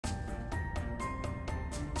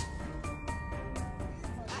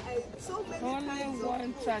Only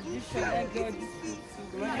one traditional girl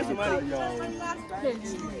Because you are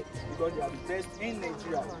the best in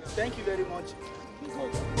Nigeria. Thank you very much.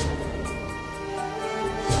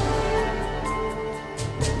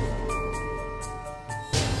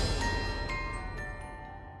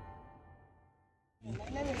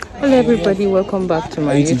 Hello everybody, welcome back to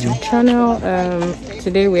my YouTube channel.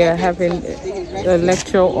 Today we are having a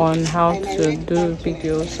lecture on how to do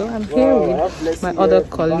videos. So I'm here with my other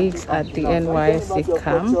colleagues at the Nysc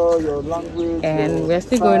camp, and we're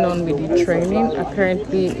still going on with the training.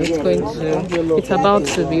 Apparently it's about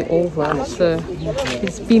to be over, so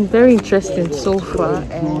it's been very interesting so far,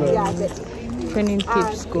 and training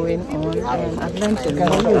keeps going on, and I've learned a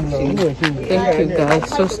lot. Thank you guys.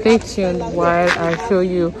 So stay tuned while I show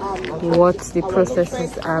you what the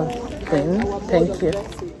processes have been. Thank you.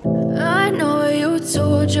 I know you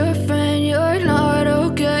told your friend you're not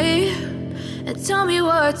okay, and tell me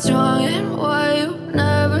what's wrong and why you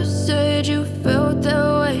never said you felt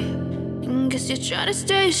that way. And guess you're trying to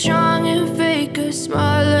stay strong and fake a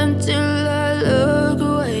smile until I look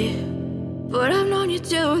away. But I've known you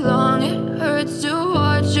too long, it hurts to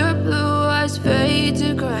watch your blue eyes fade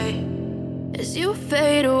to gray as you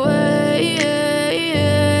fade away,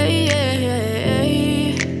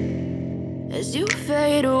 as you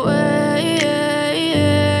fade away.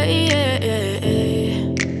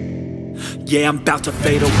 Yeah, I'm about to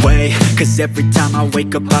fade away, cause every time I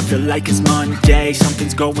wake up I feel like it's Monday.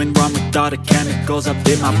 Something's going wrong with all the chemicals up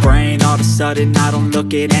in my brain. All of a sudden I don't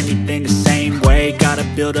look at anything the same way. Gotta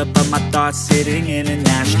build up of my thoughts sitting in an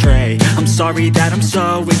ashtray. I'm sorry that I'm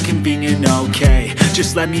so inconvenient, okay.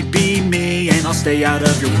 Just let me be me and I'll stay out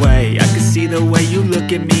of your way. I can see the way you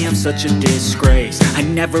look at me, I'm such a disgrace. I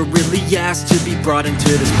never really asked to be brought into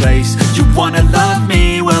this place. You wanna love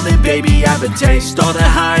me? Well then baby have a taste. All the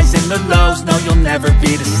highs and the lows, no, you'll never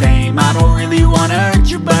be the same. I don't really wanna hurt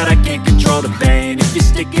you, but I can't control the pain. If you're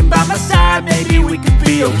sticking by my side, maybe we could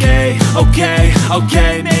be okay.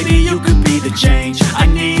 Okay, maybe you could be the change I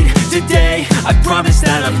need today. I promise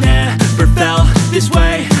that I've never felt this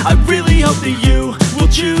way. I really hope that you will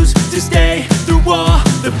choose to stay through all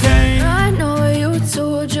the pain. I know you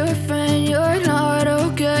told your friend you're not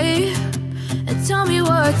okay, and tell me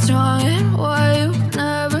what's wrong and why you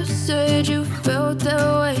never said you felt that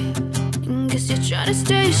way. Guess you're trying to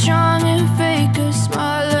stay strong and fake a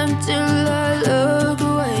smile until I look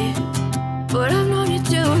away. But I've known you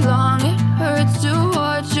too long, it hurts to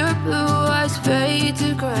watch your blue eyes fade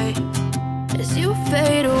to gray as you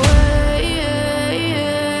fade away,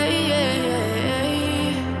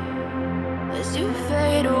 as you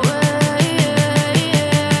fade away,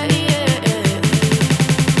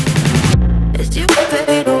 as you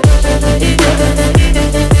fade away.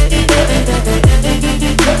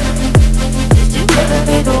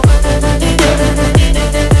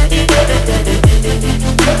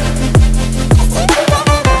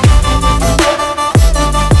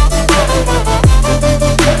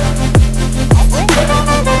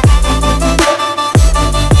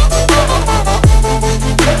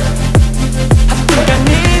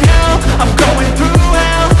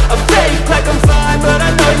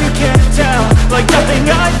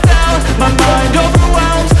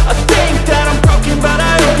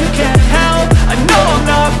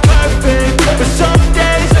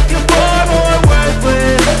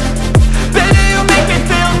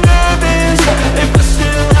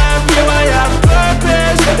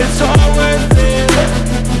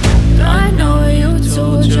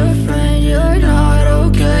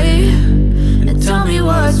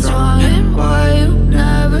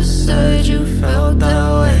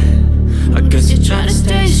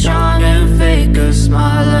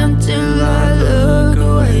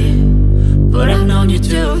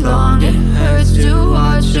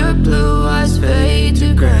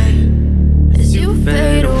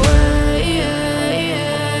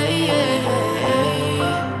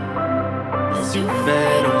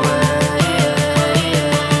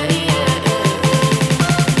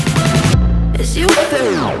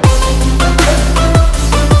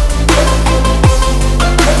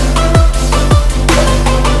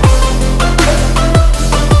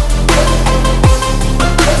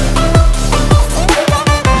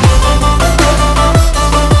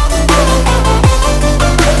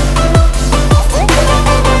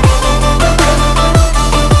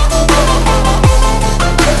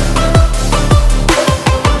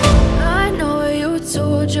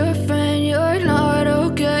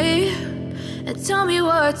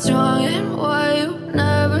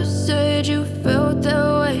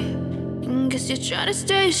 Try to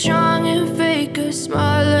stay strong and fake a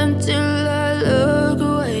smile until I look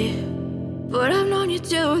away. But I've known you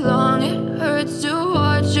too long, it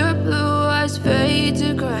fade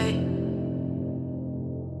to gray.